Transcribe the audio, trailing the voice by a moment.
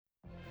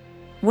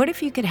What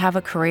if you could have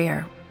a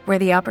career where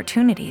the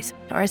opportunities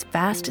are as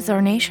vast as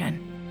our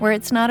nation, where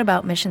it's not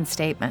about mission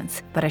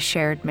statements, but a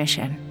shared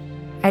mission?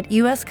 At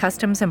U.S.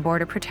 Customs and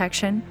Border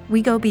Protection,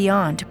 we go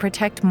beyond to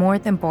protect more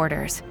than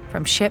borders.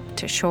 From ship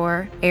to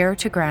shore, air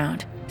to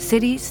ground,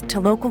 cities to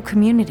local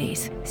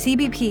communities,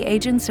 CBP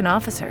agents and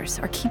officers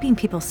are keeping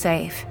people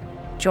safe.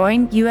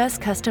 Join U.S.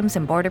 Customs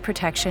and Border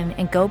Protection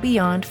and go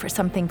beyond for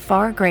something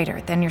far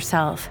greater than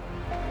yourself.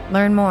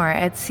 Learn more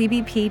at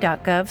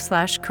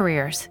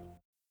cbp.gov/careers.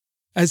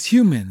 As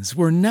humans,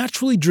 we're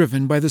naturally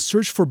driven by the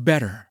search for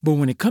better. But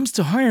when it comes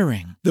to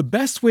hiring, the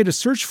best way to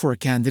search for a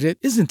candidate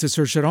isn't to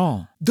search at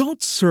all.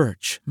 Don't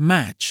search,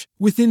 match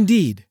with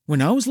Indeed.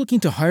 When I was looking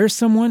to hire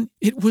someone,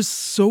 it was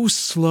so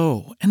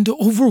slow and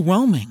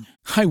overwhelming.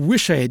 I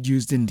wish I had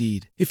used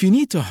Indeed. If you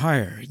need to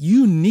hire,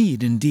 you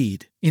need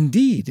Indeed.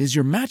 Indeed is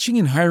your matching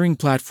and hiring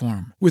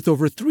platform with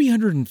over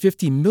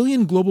 350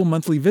 million global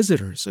monthly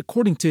visitors,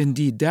 according to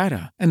Indeed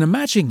data, and a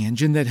matching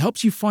engine that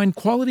helps you find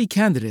quality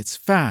candidates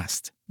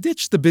fast.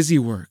 Ditch the busy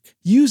work.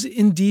 Use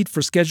Indeed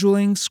for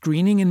scheduling,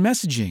 screening, and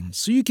messaging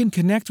so you can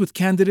connect with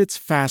candidates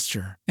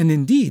faster. And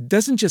Indeed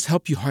doesn't just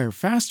help you hire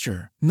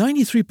faster.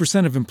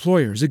 93% of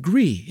employers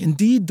agree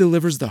Indeed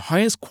delivers the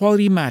highest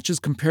quality matches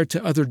compared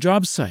to other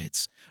job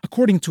sites,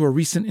 according to a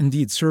recent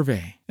Indeed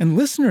survey. And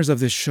listeners of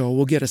this show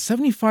will get a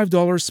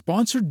 $75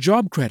 sponsored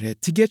job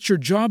credit to get your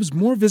jobs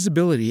more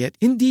visibility at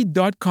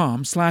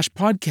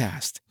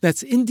Indeed.com/podcast.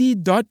 That's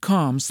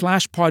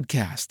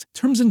Indeed.com/podcast.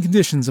 Terms and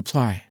conditions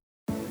apply.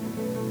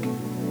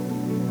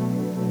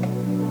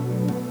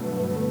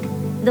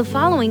 The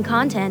following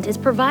content is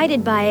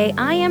provided by a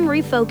I Am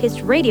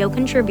Refocused radio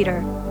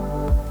contributor.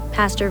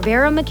 Pastor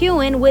Vera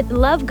McEwen with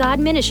Love God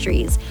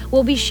Ministries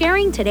will be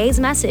sharing today's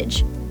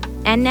message.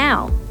 And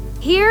now,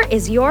 here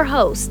is your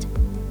host,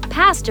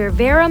 Pastor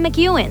Vera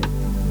McEwen.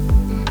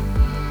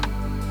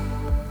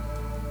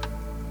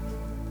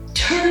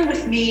 Turn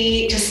with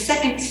me to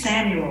 2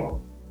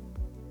 Samuel,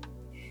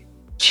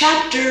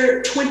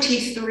 chapter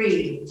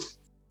 23.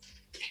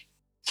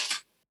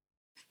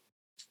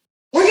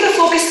 We're going to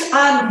focus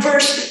on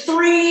verse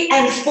 3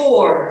 and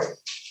 4.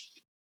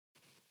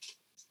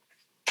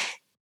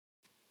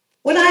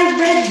 When I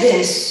read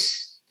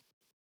this,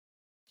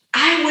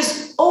 I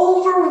was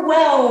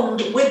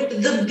overwhelmed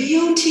with the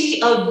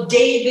beauty of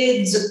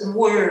David's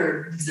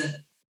words.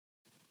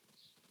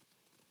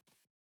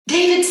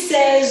 David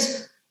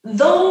says,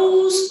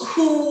 those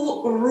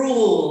who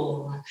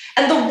rule.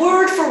 And the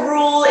word for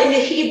rule in the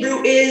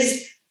Hebrew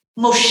is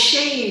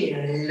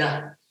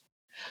moshel.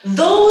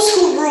 Those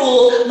who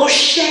rule,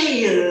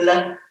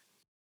 moshel.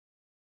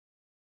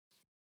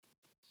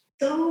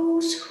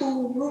 Those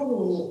who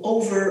rule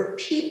over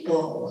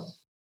people.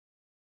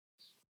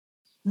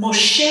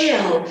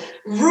 Moshel,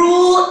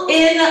 rule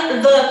in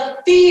the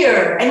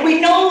fear. And we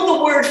know the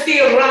word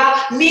fear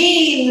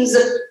means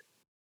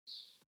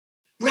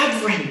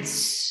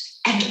reverence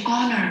and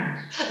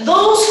honor.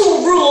 Those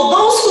who rule,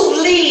 those who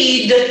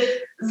lead,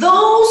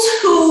 those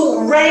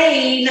who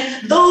reign,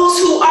 those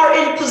who are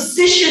in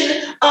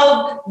position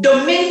of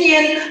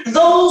dominion,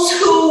 those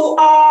who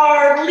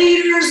are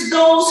leaders,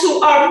 those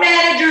who are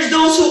managers,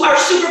 those who are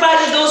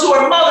supervisors, those who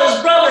are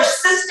mothers, brothers,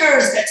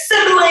 sisters,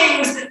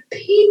 siblings,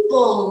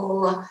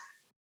 people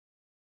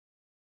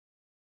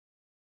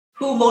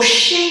who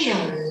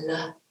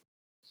moshel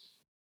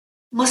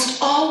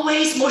must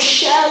always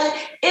moshel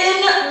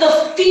in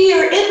the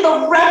fear, in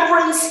the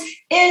reverence,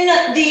 in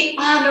the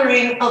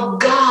honoring of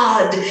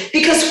God.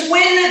 Because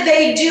when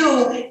they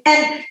do,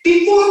 and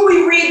before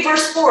we read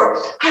verse 4,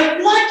 I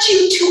want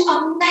you to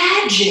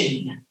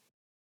imagine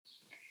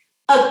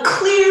a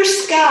clear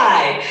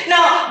sky.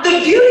 Now,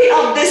 the beauty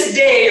of this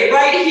day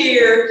right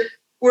here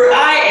where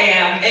I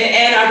am in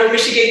Ann Arbor,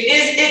 Michigan,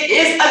 it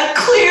is a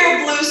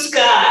clear blue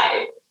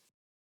sky.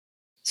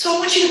 So I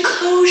want you to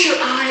close your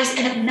eyes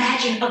and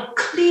imagine a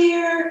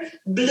clear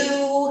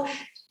blue,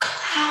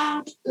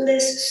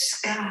 cloudless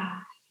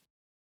sky.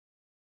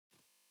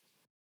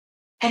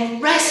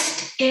 And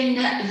rest in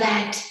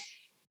that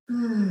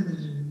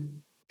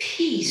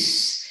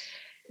peace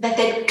that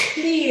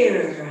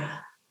clear,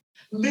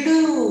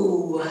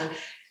 blue,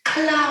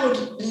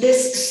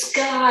 cloudless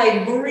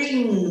sky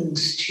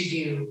brings to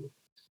you.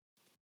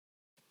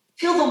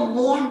 Feel the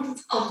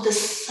warmth of the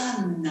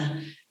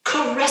sun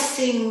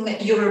caressing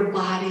your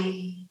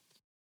body.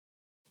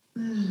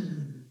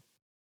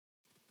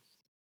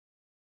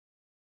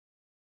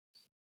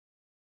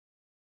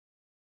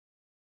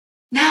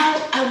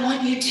 Now I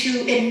want you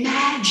to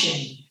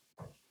imagine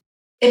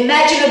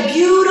a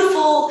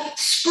beautiful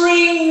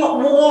spring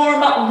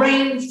warm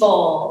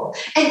rainfall.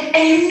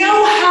 And you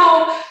know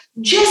how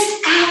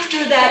just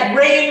after that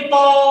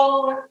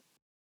rainfall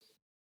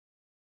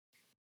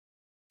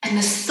and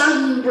the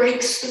sun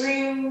breaks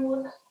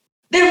through,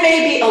 there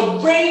may be a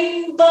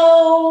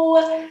rainbow,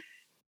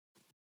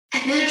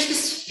 and there's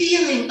this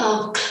feeling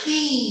of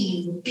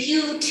clean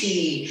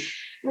beauty,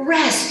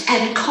 rest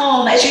and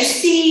calm as you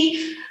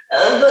see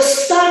the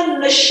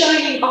sun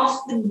shining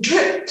off the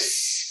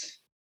drips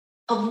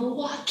of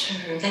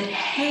water that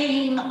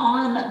hang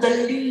on the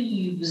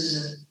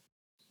leaves.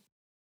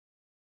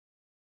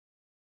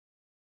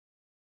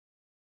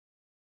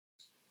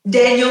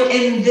 Daniel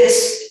in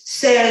this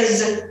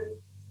says,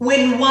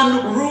 when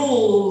one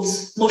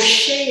rules,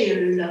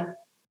 Moshel,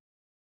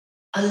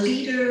 a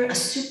leader, a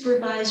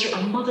supervisor,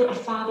 a mother, a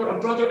father, a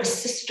brother, a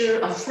sister,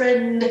 a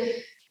friend,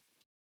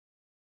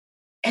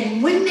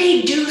 and when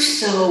they do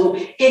so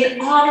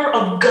in honor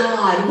of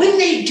God, when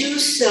they do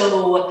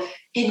so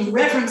in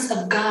reverence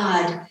of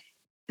God,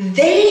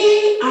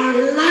 they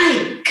are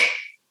like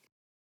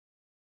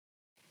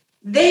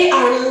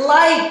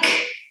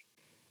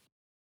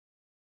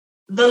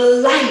the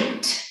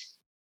light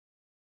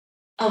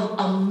of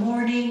a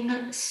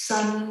morning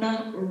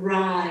sunrise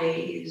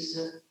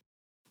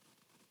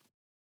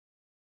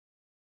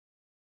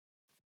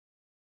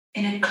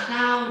in a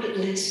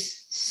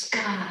cloudless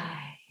sky.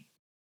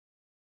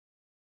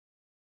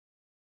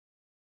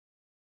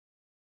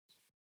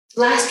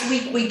 Last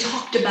week we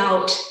talked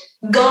about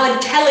God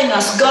telling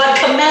us, God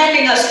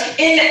commanding us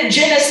in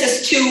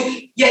Genesis to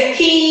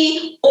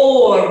Yehi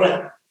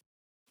Or,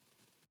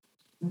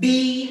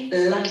 be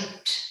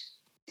light.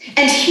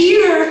 And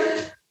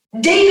here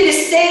David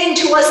is saying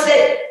to us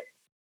that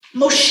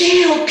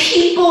Moshe,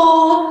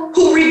 people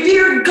who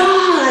revere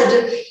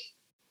God,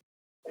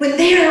 when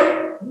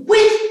they're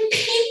with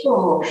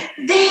people,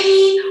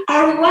 they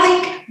are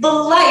like the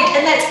light,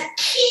 and that's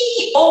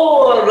Ki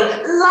Or,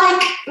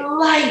 like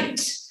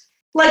light.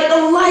 Like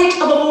the light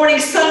of a morning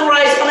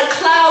sunrise on a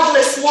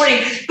cloudless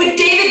morning. But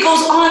David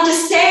goes on to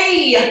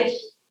say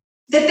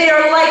that they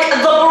are like the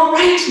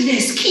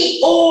brightness,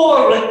 Ki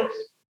Or,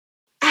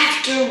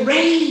 after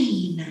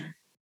rain,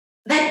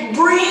 that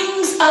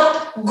brings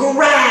up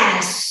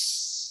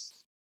grass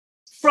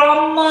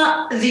from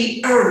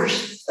the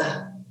earth.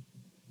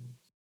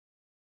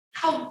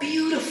 How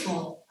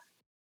beautiful.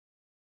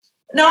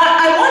 Now,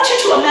 I want you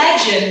to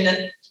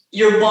imagine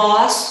your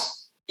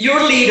boss,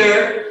 your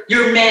leader,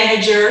 your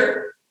manager,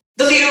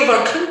 the leader of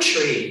our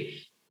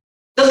country,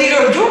 the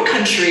leader of your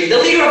country, the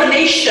leader of a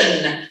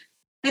nation,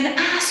 and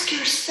ask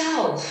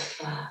yourself,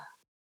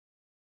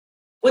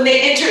 when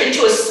they enter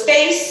into a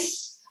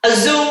space, a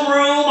Zoom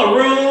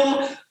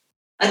room,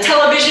 a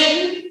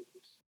television,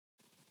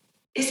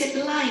 is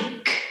it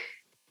like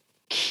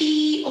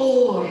Ki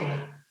Or,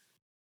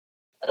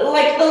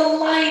 like the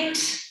light,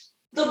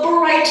 the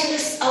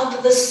brightness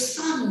of the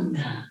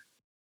sun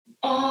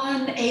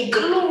on a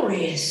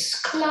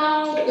glorious,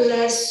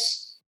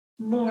 cloudless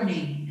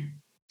morning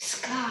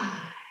sky?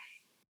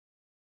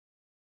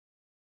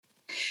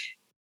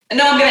 And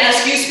now I'm going to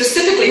ask you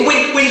specifically,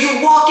 when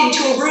you walk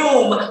into a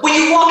room, when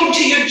you walk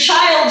into your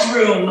child's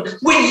room,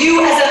 when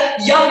you as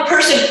a young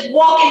person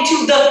walk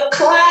into the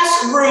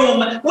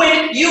classroom,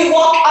 when you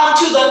walk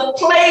onto the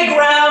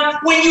playground,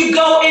 when you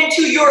go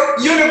into your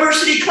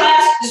university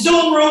class,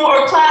 Zoom room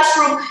or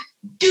classroom,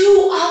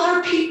 do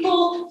other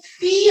people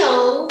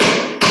feel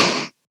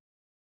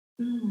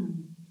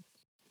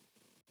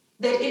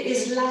that it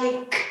is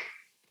like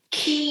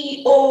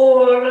Ki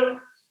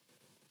Or,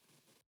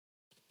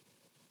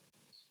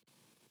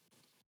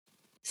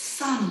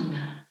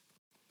 sun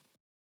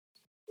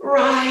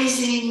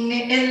rising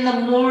in the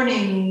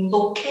morning,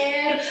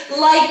 Boker,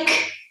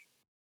 like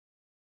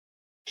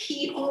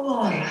Ki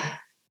Or,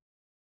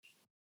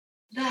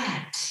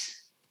 that?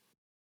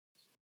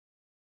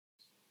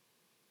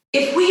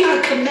 If we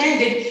are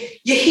commanded,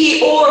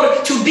 Yehi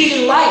Or, to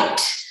be light,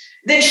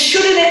 then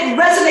shouldn't it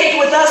resonate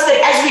with us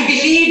that as we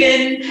believe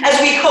in,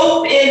 as we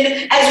hope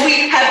in, as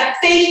we have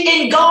faith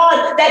in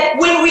God, that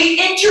when we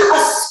enter a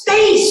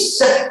space,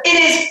 it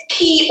is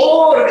Ki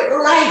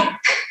Or,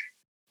 like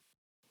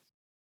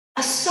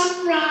a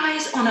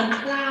sunrise on a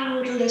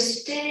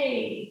cloudless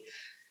day.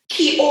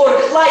 Ki Or,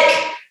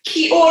 like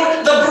Ki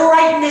Or, the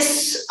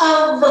brightness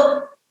of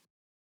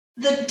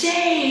the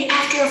day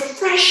after a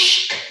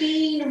fresh,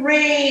 clean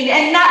rain.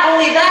 And not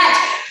only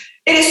that,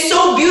 it is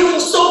so beautiful,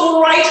 so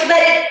bright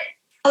that it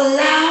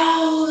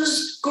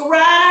allows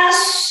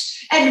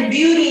grass and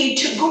beauty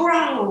to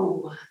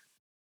grow.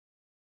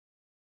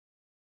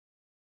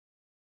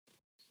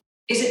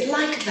 Is it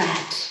like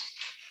that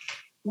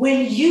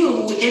when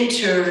you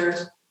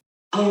enter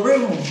a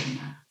room?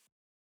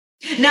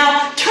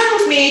 Now, turn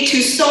with me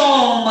to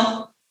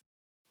Psalm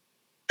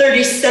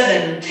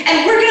 37,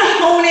 and we're going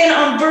to hone in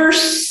on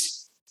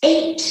verse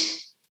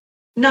 8,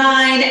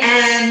 9,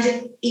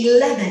 and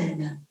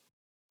 11.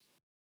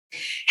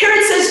 Here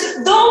it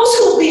says, those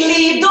who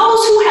believe,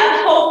 those who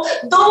have hope,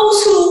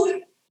 those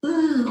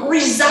who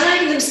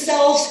resign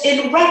themselves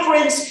in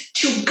reverence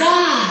to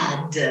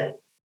God,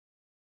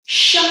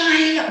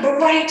 shine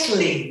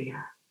brightly.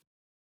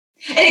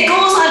 And it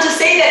goes on to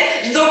say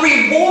that the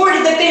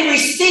reward that they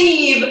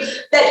receive,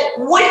 that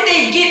what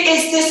they get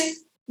is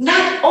this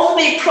not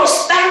only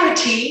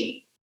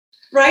prosperity,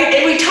 right?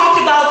 And we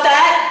talked about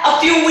that a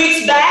few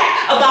weeks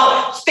back,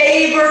 about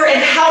favor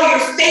and how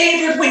you're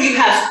favored when you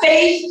have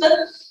faith.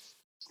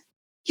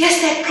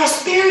 Yes, that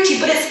prosperity,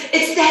 but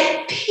it's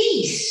that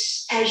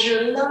peace as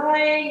you're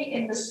lying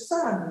in the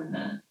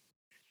sun.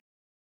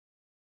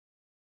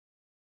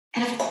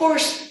 And of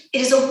course,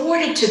 it is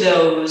awarded to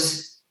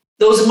those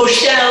those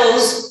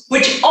Moshels,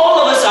 which all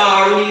of us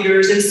are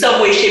leaders in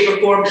some way, shape, or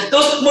form,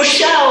 those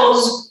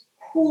Moshels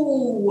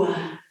who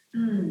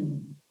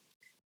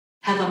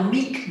have a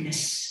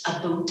meekness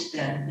about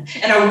them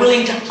and are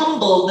willing to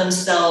humble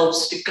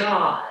themselves to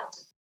God.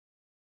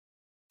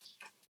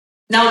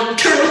 Now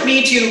turn with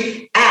me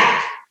to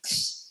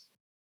Acts.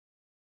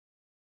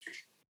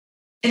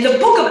 In the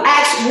book of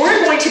Acts,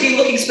 we're going to be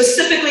looking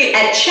specifically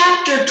at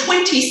chapter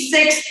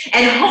 26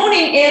 and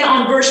honing in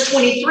on verse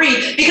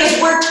 23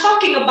 because we're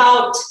talking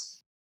about,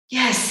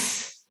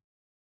 yes,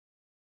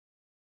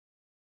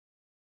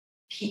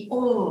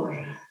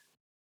 Kior,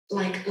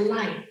 like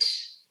light.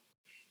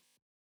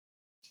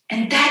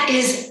 And that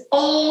is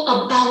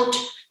all about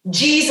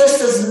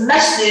Jesus'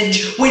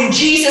 message when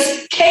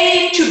Jesus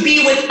came to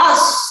be with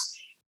us.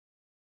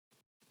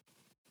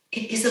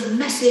 It is a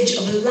message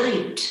of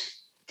light.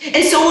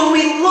 And so when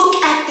we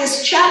look at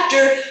this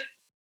chapter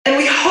and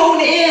we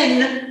hone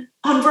in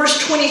on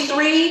verse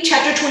 23,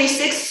 chapter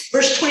 26,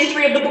 verse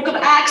 23 of the book of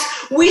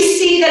Acts, we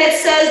see that it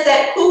says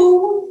that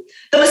who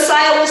the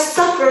Messiah will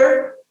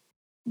suffer,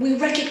 we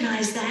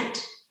recognize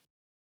that,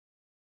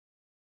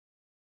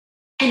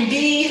 and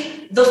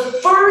be the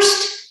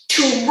first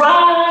to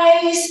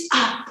rise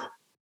up.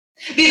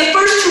 Be the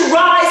first to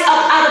rise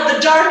up out of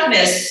the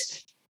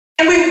darkness.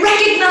 And we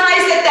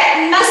recognize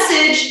that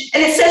message,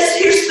 and it says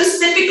here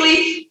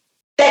specifically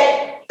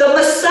that the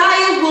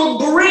Messiah will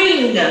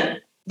bring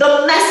the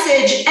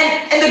message,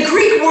 and the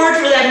Greek word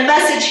for that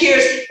message here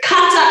is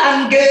kata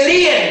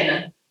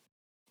angelion.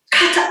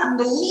 Kata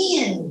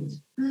angelion.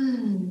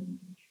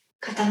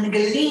 Kata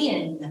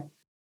angelion.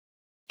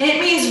 And it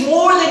means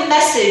more than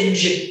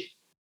message.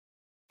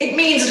 It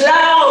means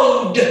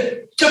loud,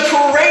 to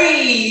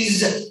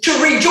praise, to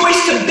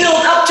rejoice, to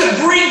build up, to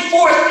bring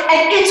forth.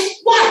 And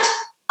it's what?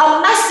 A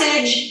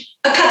message,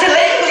 a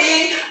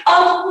catalecting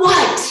of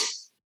what?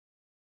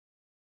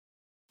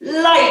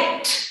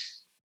 Light.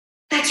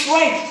 That's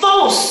right,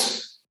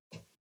 false.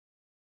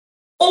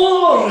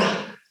 Or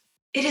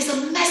it is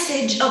a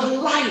message of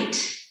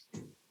light.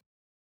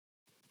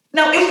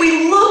 Now, if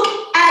we look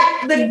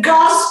at the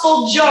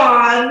Gospel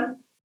John,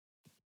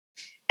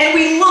 and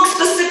we look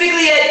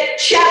specifically at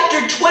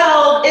chapter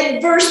 12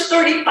 in verse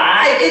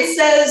 35, it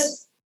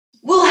says,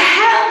 we'll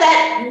have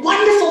that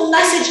wonderful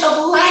message of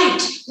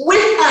light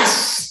with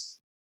us.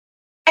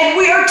 And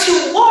we are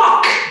to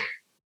walk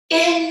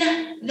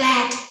in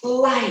that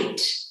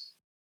light.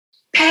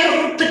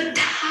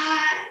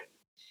 Perpetai,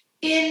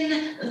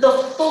 in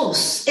the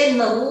phos, in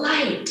the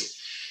light.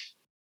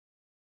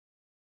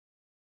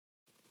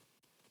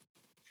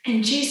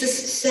 And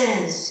Jesus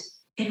says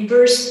in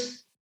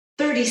verse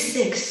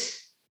 36,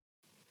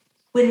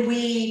 when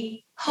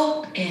we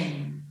hope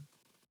in,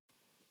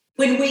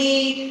 when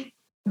we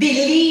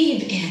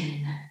believe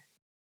in,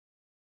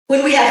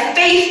 when we have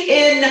faith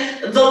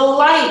in the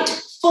light,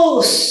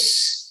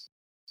 phos,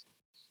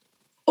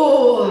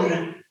 or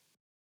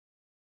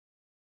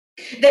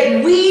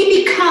that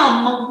we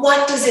become,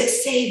 what does it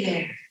say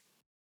there?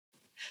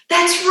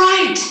 That's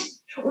right.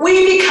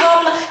 We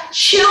become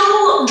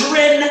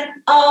children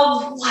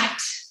of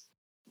what?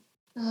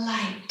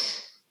 Light.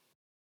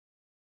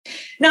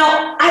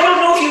 Now, I don't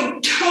know if you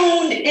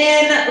tuned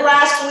in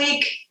last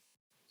week,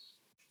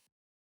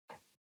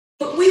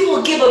 but we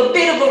will give a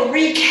bit of a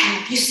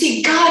recap. You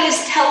see, God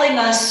is telling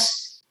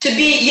us to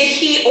be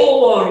Yehi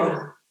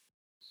Or.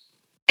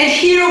 And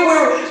here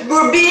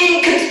we're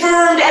being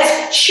confirmed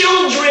as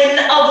children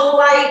of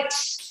light.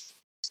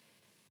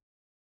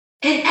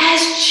 And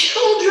as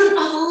children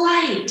of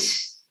light,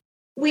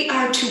 we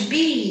are to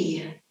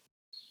be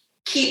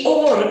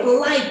Kior,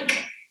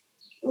 like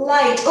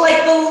light.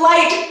 Like the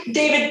light,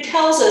 David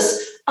tells us,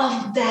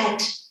 of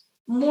that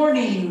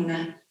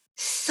morning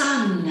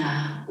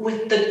sun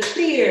with the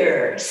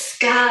clear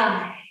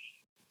sky.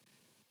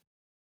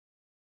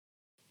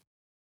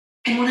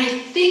 And when I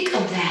think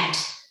of that,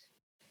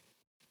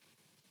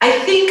 I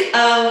think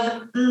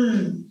of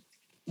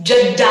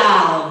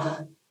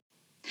Jadav.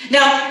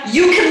 Now,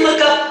 you can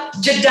look up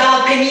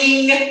Jadav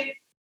Pening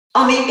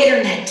on the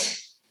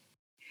internet.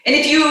 And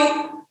if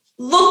you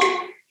look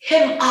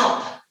him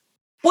up,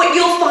 what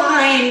you'll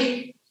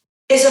find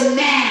is a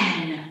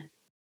man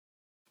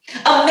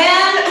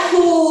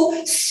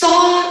who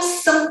saw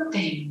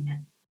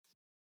something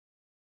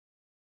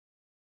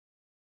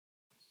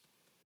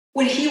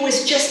when he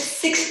was just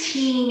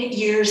 16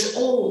 years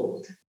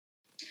old.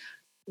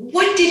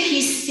 What did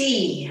he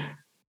see?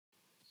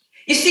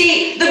 You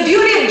see, the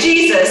beauty of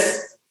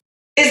Jesus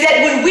is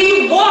that when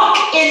we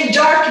walk in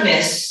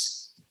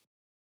darkness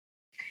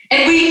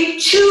and we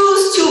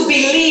choose to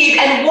believe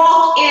and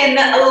walk in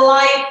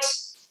light,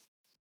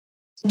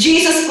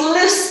 Jesus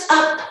lifts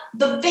up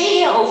the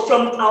veil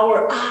from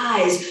our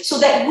eyes so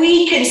that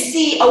we can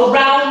see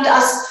around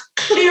us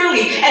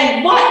clearly.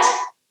 And what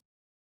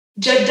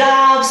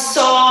Jadav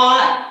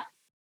saw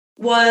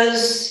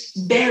was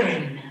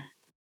barren,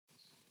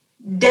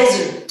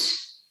 desert.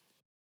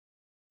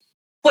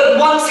 What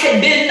once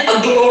had been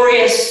a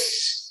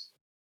glorious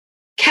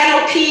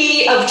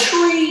canopy of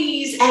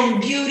trees and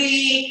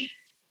beauty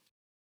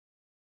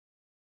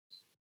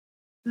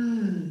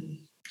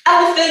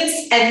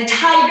elephants and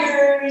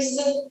tigers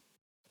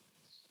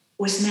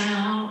was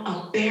now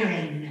a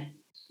barren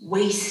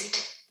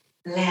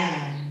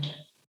wasteland.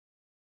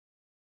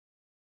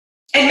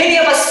 And many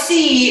of us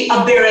see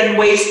a barren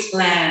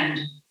wasteland.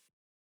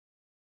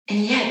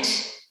 And yet,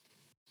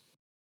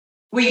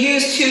 we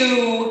used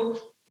to,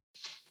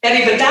 that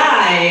even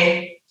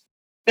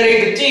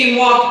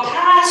walk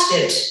past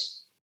it.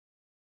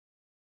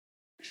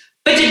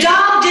 But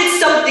Jadab did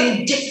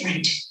something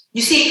different.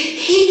 You see,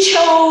 he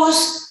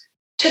chose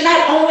to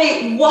not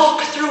only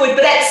walk through it,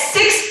 but at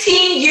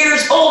 16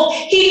 years old,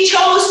 he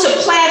chose to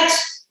plant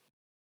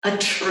a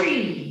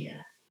tree.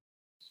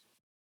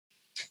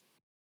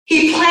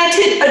 He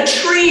planted a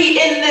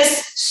tree in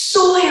this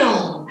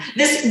soil,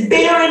 this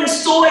barren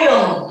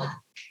soil.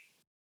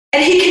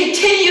 And he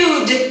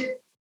continued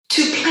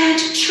to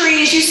plant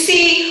trees. You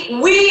see,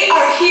 we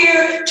are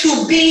here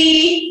to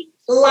be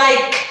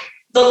like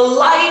the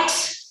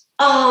light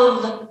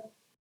of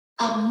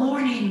a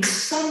morning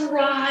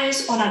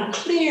sunrise on a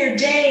clear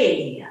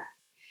day.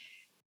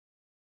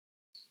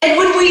 And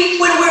when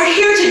we're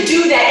here to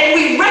do that and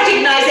we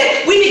recognize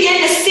that, we begin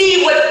to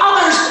see what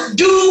others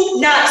do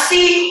not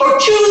see or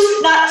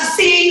choose not to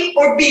see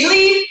or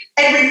believe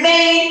and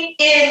remain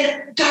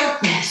in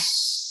darkness.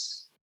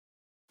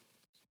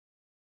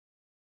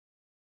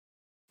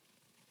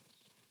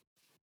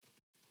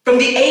 From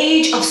the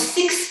age of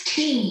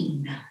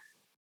 16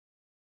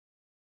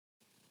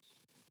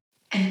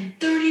 and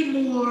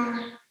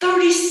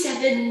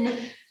 37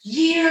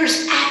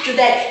 years after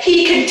that,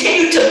 he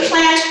continued to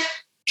plant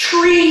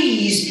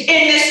trees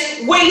in this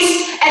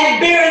waste and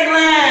barren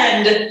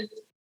land.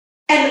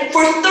 And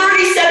for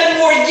 37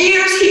 more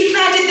years, he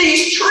planted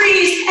these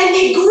trees and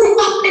they grew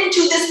up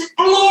into this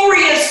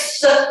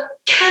glorious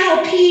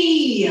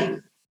canopy,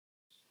 a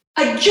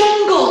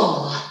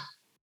jungle.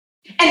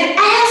 And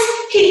as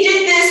he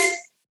did this,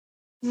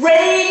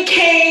 rain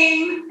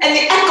came and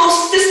the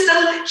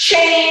ecosystem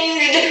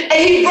changed,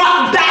 and he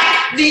brought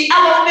back the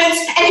elephants,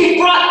 and he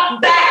brought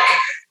back,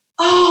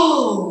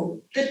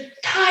 the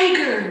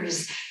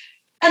tigers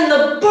and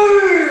the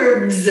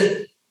birds.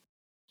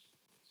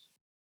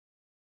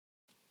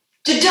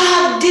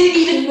 Jadab did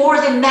even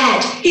more than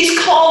that. He's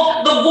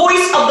called the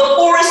voice of the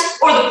forest,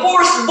 or the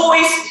forest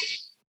voice.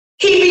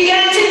 He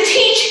began to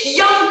teach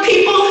young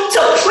people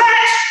to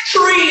plant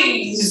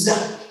trees.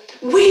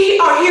 We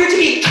are here to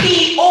be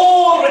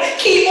Ki-Or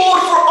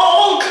for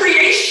all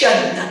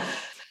creation.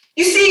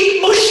 You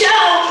see,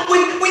 Moshel,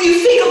 when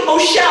you think of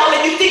Moshel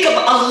and you think of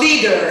a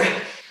leader,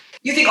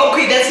 you think,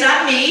 okay, that's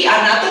not me,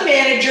 I'm not the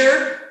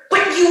manager,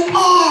 but you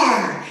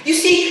are. You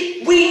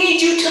see, we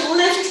need you to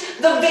lift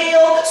the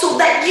veil so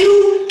that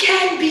you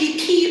can be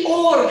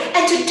Ki-Or.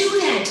 And to do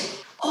that,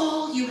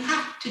 all you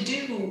have to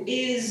do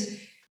is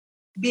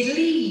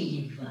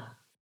believe.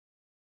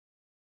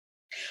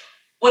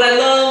 What I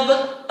love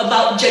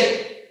about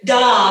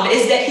Jadab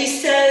is that he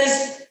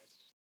says,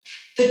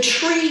 the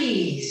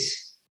trees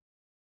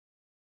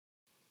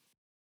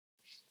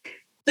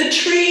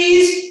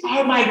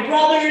are my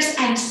brothers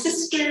and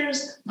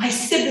sisters, my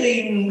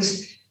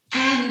siblings,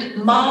 and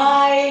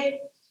my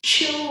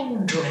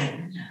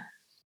children.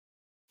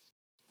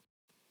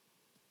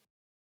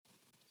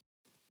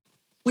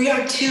 We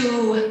are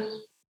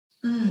to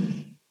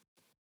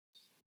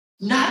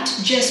not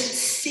just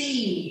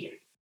see,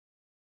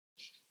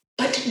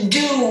 but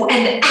do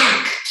and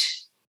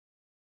act.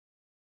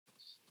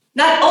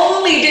 Not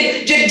only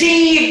did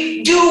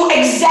Jadab do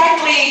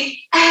exactly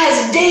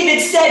as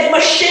David said,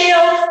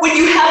 Michelle, when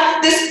you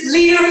have this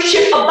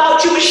leadership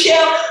about you,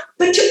 Michelle,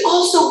 but to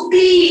also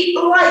be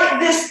like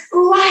this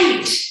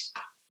light.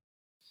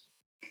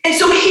 And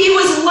so he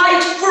was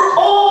light for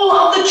all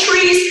of the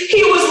trees.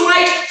 He was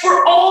light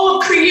for all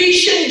of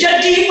creation.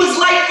 Jadab was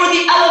light for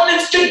the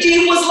elephants.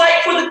 Jadab was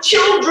light for the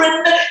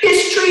children,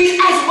 his trees,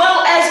 as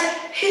well as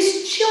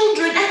his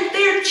children and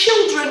their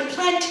children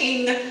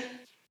planting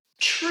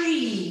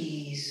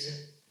trees.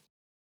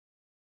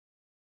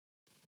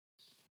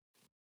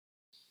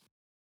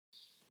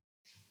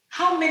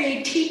 How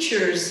many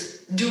teachers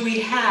do we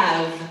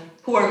have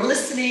who are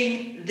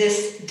listening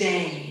this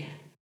day?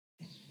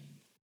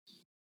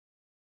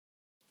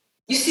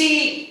 You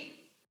see,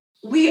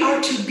 we are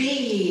to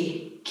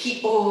be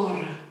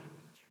Ki-Or.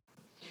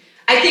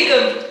 I think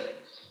of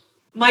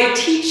my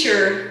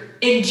teacher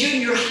in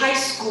junior high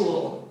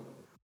school.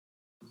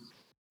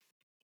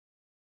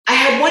 I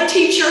had one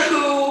teacher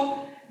who,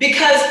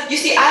 because you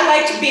see, I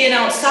liked being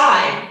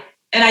outside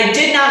and I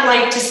did not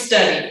like to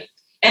study.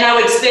 And I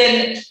would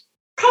spend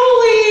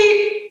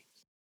probably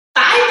 5%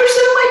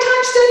 of my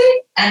time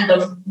studying and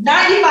the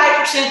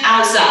 95%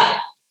 outside.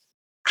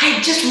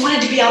 I just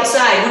wanted to be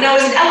outside. When I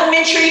was in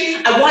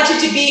elementary, I wanted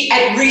to be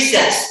at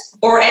recess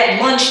or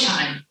at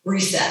lunchtime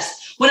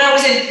recess. When I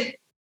was in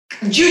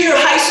junior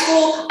high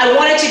school, I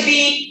wanted to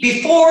be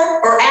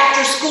before or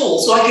after school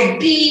so I could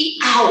be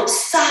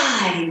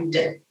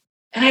outside.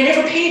 And I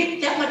never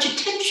paid that much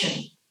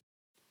attention.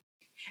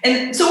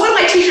 And so one of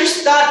my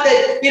teachers thought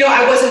that,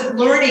 I wasn't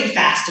learning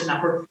fast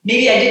enough, or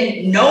maybe I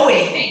didn't know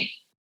anything.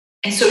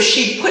 And so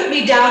she put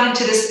me down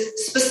into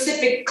this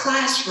specific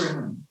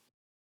classroom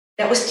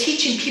that was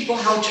teaching people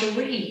how to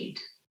read.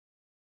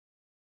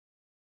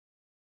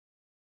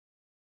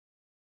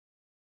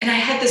 And I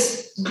had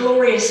this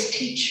glorious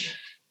teacher.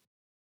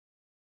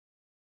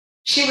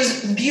 She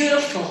was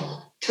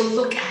beautiful to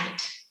look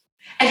at.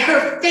 And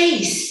her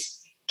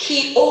face,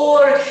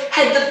 Ki-or,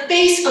 had the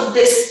face of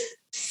this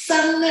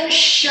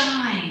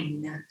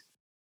sunshine.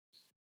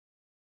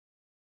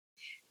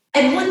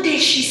 And one day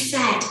she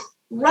sat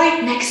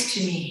right next to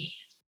me.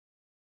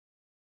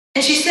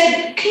 And she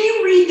said, "Can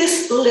you read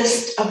this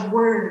list of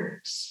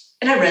words?"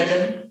 And I read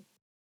them.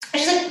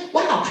 And she said,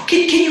 "Wow,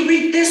 can you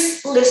read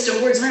this list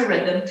of words?" And I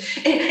read them.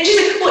 And she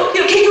said, "Well,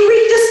 can you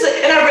read this?"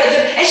 And I read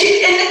them.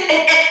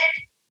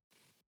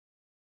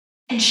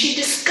 And she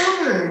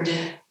discovered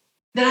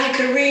that I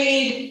could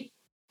read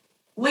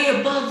way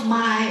above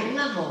my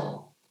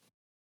level.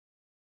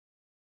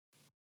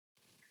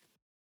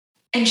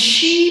 And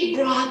she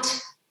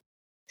brought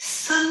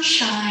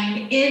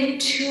sunshine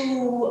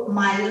into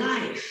my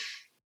life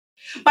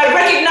by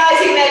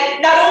recognizing that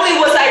not only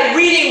was I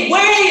reading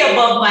way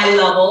above my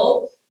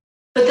level,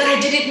 but that I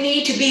didn't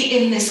need to be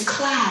in this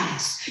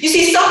class. You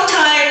see,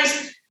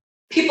 sometimes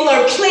people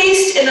are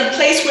placed in a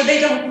place where they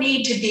don't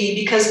need to be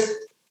because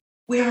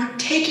we aren't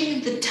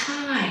taking the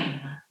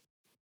time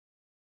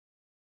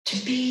to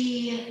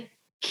be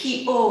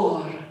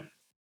Ki-or,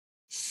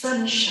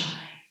 sunshine.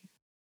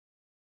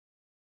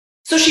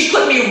 So she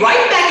put me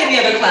right back in the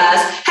other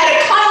class, had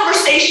a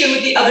conversation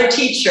with the other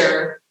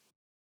teacher,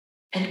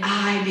 and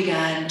I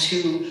began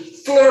to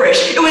flourish.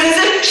 It was as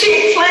if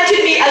she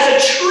planted me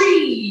as a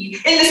tree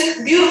in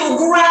this beautiful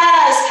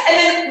grass and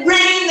then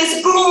rained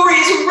this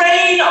glorious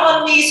rain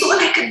on me so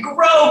that I could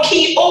grow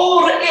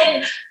Ki-or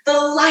in the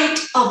light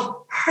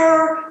of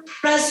her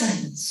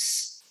presence.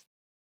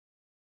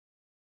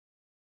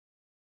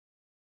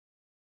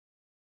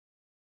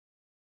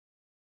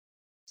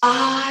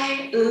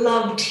 I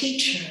love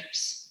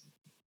teachers,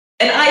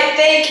 and I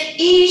thank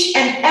each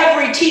and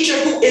every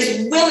teacher who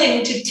is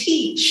willing to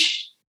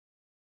teach.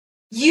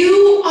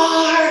 You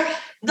are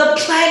the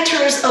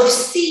planters of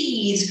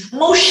seeds,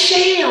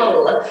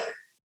 Moshel.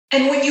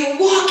 And when you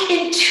walk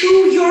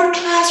into your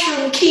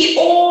classroom,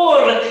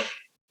 Ki-or,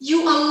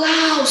 you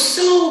allow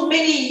so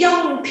many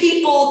young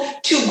people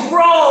to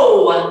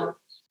grow.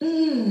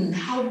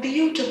 How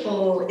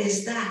beautiful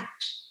is that?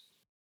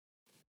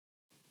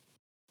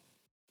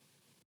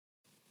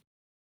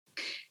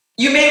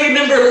 You may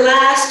remember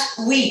last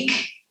week,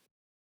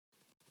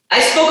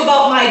 I spoke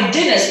about my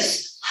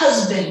dentist's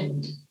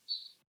husband.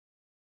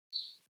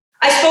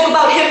 I spoke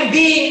about him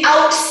being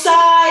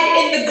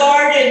outside in the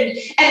garden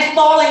and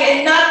falling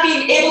and not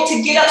being able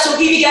to get up. So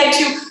he began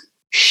to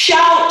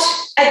shout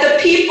at the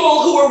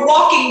people who were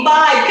walking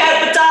by,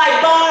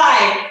 "Karapatai,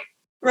 bye,"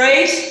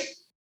 right?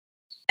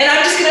 And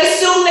I'm just going to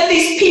assume that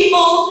these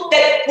people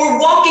that were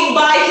walking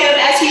by him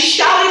as he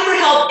shouted for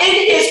help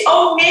in his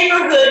own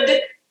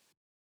neighborhood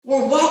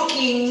were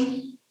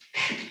walking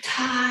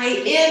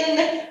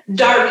in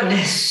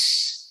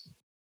darkness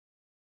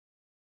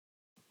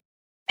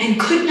and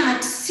could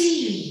not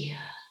see.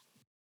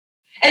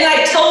 And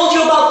I told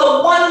you about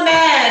the one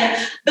man,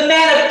 the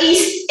man of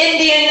East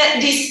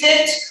Indian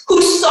descent,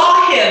 who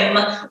saw him,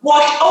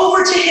 walked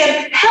over to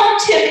him,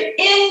 helped him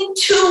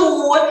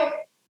into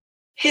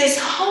his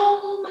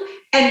home,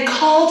 and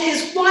called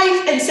his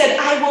wife and said,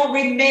 "I will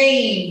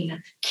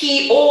remain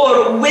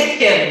Ki-or with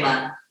him."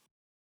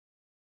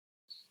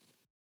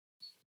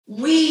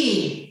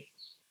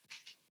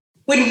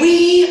 When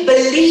we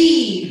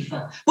believe,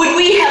 when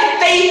we have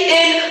faith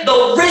in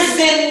the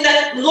risen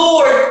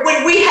Lord,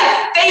 when we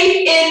have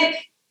faith in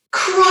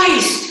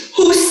Christ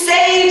who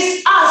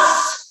saves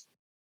us,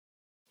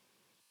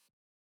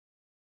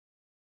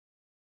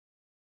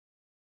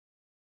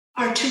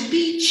 are to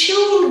be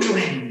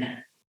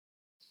children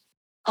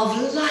of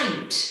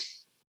light,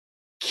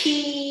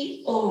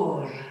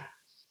 Ki-or.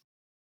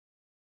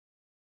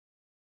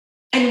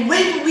 And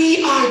when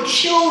we are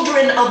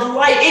children of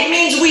light, it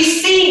means we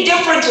see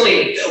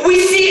differently. We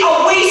see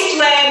a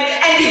wasteland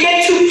and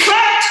begin to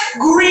plant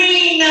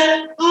green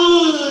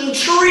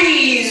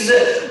trees.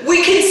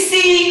 We can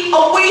see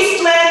a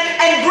wasteland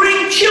and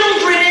bring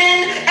children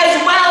in as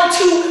well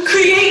to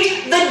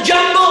create the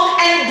jungle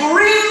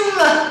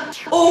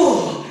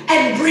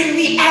and bring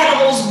the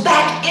animals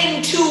back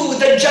into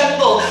the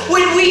jungle.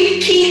 When we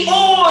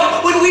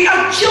Ki-or, when we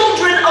are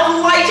children of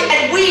light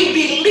and we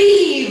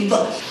believe,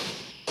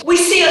 we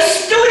see a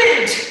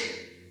student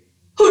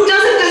who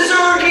doesn't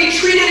deserve to be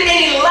treated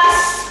any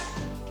less,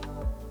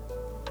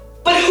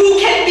 but who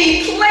can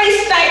be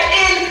placed back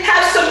in,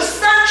 have some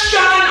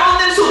sunshine on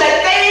them so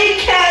that they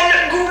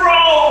can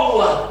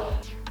grow.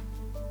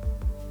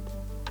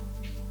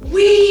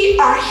 We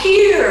are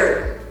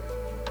here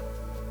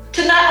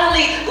to not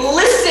only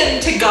listen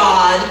to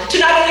God, to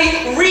not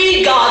only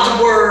read God's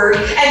word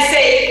and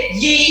say,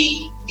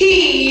 "Ye,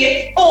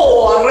 he,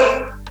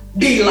 or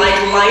be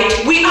like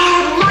light." We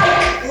are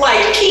like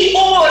light,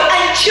 Ki-or,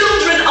 and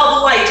children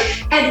of light.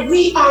 And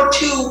we are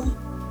to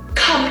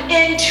come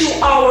into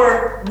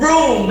our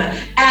room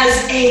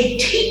as a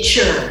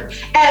teacher,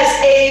 as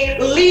a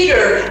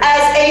leader,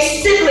 as a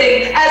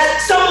sibling,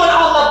 as someone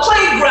on the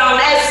playground,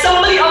 as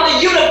somebody on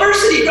the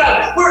university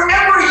ground,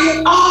 wherever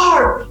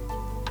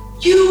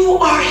you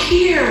are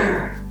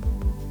here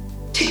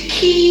to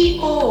ki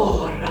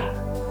or,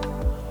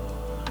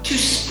 to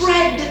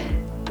spread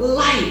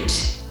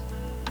light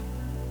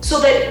so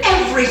that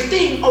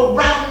everything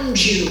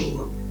around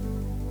you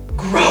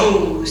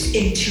grows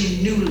into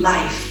new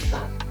life.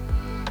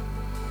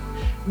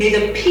 May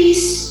the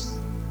peace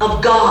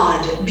of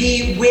God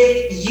be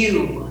with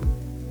you.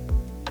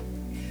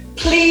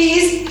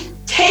 Please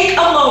take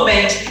a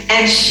moment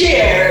and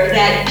share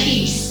that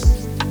peace.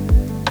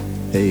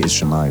 Hey, it's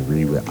Shamai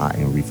Reed with I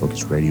Am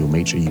Refocused Radio.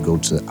 Make sure you go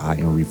to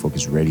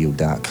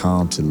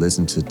IamRefocusedRadio.com to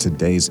listen to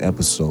today's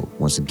episode.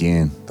 Once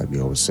again, like we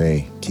always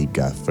say, keep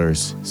God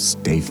first,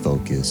 stay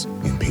focused,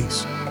 and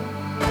peace.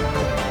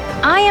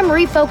 I Am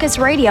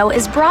Refocused Radio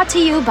is brought to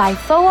you by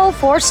Foo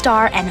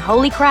 4-Star and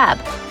Holy Crab.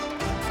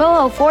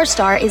 Foo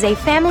 4-Star is a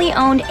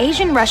family-owned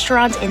Asian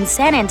restaurant in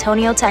San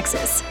Antonio,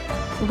 Texas.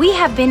 We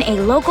have been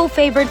a local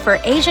favorite for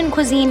Asian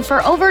cuisine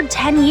for over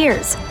 10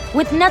 years.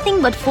 With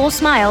nothing but full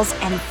smiles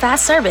and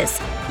fast service,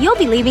 you'll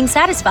be leaving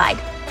satisfied.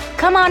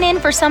 Come on in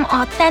for some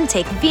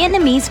authentic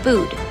Vietnamese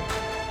food.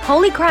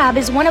 Holy Crab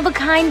is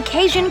one-of-a-kind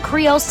Cajun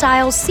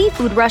Creole-style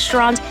seafood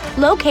restaurant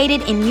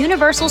located in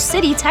Universal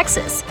City,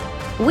 Texas.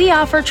 We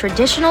offer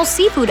traditional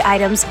seafood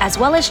items as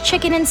well as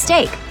chicken and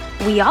steak.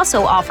 We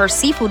also offer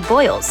seafood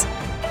boils.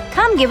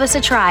 Come give us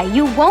a try.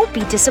 You won't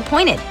be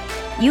disappointed.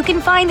 You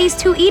can find these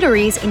two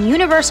eateries in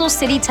Universal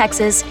City,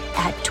 Texas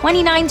at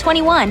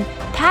 2921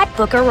 Pat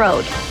Booker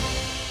Road.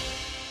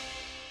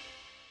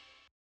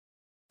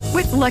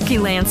 With Lucky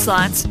Land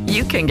Slots,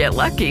 you can get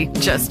lucky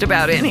just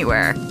about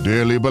anywhere.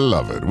 Dearly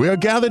beloved, we are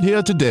gathered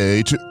here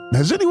today to...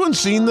 Has anyone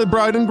seen the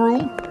bride and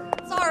groom?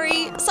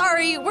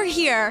 Sorry, we're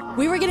here.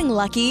 We were getting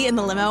lucky in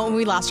the limo and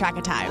we lost track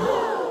of time.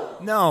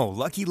 No,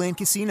 Lucky Land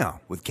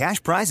Casino, with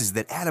cash prizes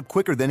that add up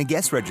quicker than a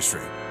guest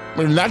registry.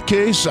 In that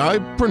case, I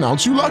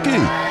pronounce you lucky.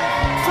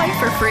 Play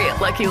for free at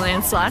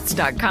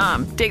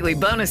LuckyLandSlots.com. Daily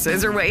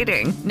bonuses are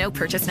waiting. No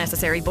purchase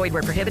necessary. Void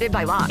where prohibited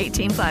by law.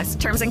 18+.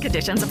 Terms and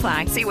conditions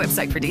apply. See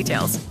website for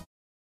details.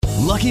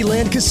 Lucky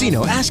Land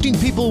Casino, asking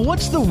people,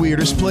 what's the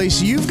weirdest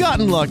place you've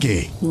gotten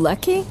lucky?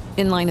 Lucky?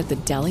 In line at the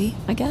deli,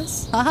 I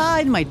guess? Aha,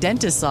 in my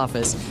dentist's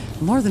office.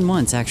 More than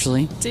once,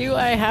 actually. Do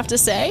I have to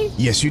say?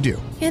 Yes, you do.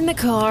 In the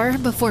car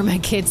before my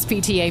kids'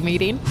 PTA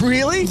meeting.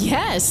 Really?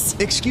 Yes.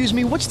 Excuse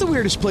me, what's the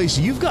weirdest place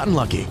you've gotten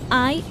lucky?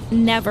 I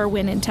never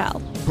win and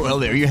tell. Well,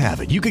 there you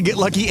have it. You can get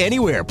lucky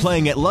anywhere,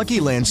 playing at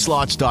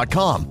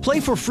LuckyLandSlots.com.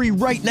 Play for free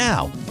right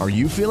now. Are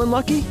you feeling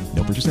lucky?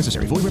 No purchase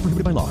necessary. Void where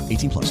prohibited by law.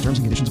 18+. Terms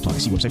and conditions apply.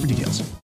 See website for details.